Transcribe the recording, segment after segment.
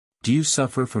Do you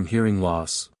suffer from hearing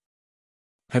loss?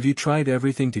 Have you tried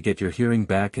everything to get your hearing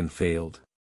back and failed?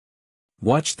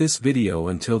 Watch this video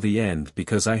until the end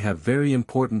because I have very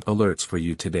important alerts for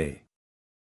you today.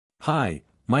 Hi,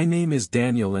 my name is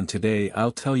Daniel and today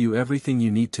I'll tell you everything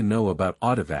you need to know about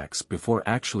Audivax before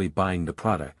actually buying the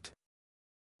product.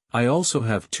 I also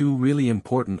have two really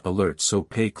important alerts, so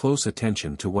pay close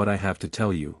attention to what I have to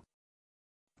tell you.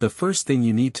 The first thing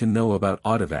you need to know about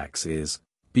Audivax is,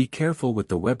 be careful with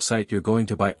the website you're going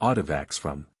to buy Audivax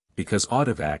from, because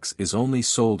Audivax is only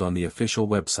sold on the official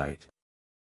website.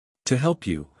 To help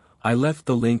you, I left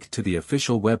the link to the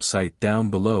official website down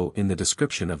below in the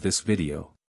description of this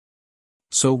video.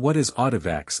 So what is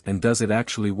Audivax and does it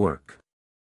actually work?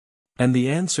 And the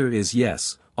answer is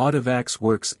yes, Audivax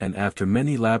works, and after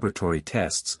many laboratory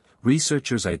tests,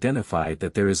 researchers identified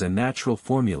that there is a natural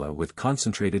formula with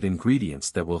concentrated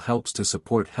ingredients that will help to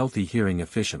support healthy hearing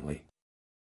efficiently.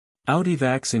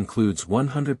 Audivax includes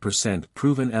 100%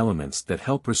 proven elements that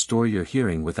help restore your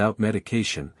hearing without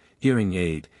medication, hearing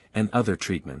aid, and other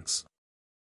treatments.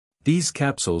 These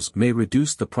capsules may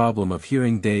reduce the problem of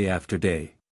hearing day after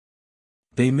day.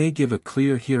 They may give a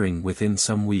clear hearing within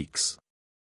some weeks.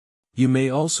 You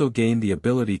may also gain the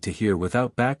ability to hear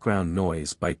without background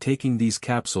noise by taking these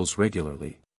capsules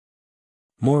regularly.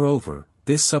 Moreover,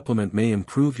 this supplement may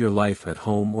improve your life at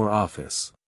home or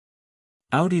office.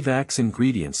 Audivax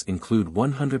ingredients include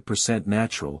 100%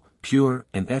 natural, pure,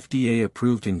 and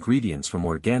FDA-approved ingredients from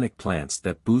organic plants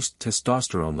that boost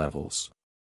testosterone levels.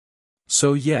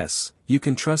 So yes, you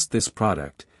can trust this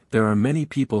product. There are many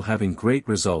people having great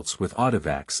results with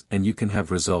Audivax and you can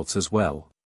have results as well.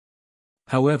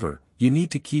 However, you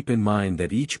need to keep in mind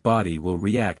that each body will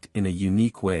react in a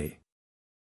unique way.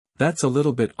 That's a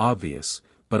little bit obvious,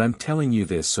 but I'm telling you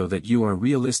this so that you are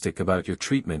realistic about your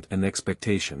treatment and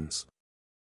expectations.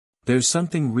 There's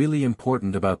something really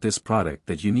important about this product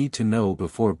that you need to know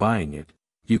before buying it.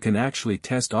 You can actually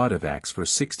test Audivax for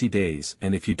 60 days,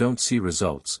 and if you don't see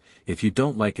results, if you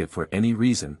don't like it for any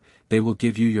reason, they will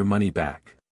give you your money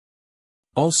back.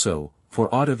 Also, for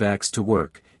Audivax to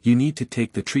work, you need to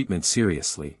take the treatment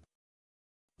seriously.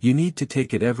 You need to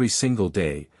take it every single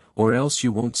day, or else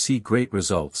you won't see great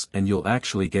results and you'll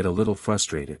actually get a little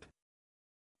frustrated.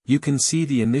 You can see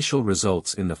the initial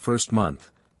results in the first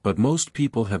month, but most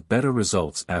people have better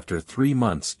results after 3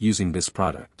 months using this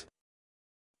product.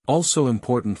 Also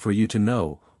important for you to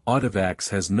know, Audivax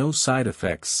has no side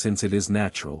effects since it is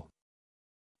natural.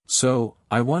 So,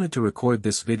 I wanted to record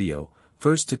this video,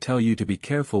 first to tell you to be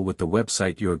careful with the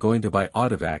website you are going to buy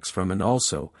Audivax from, and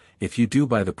also, if you do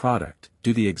buy the product,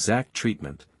 do the exact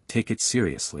treatment, take it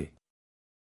seriously.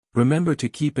 Remember to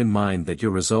keep in mind that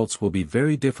your results will be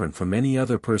very different from any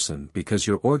other person because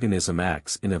your organism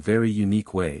acts in a very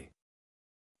unique way.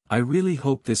 I really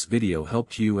hope this video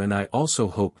helped you, and I also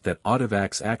hope that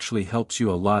Audivax actually helps you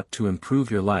a lot to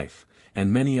improve your life,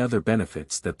 and many other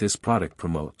benefits that this product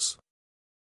promotes.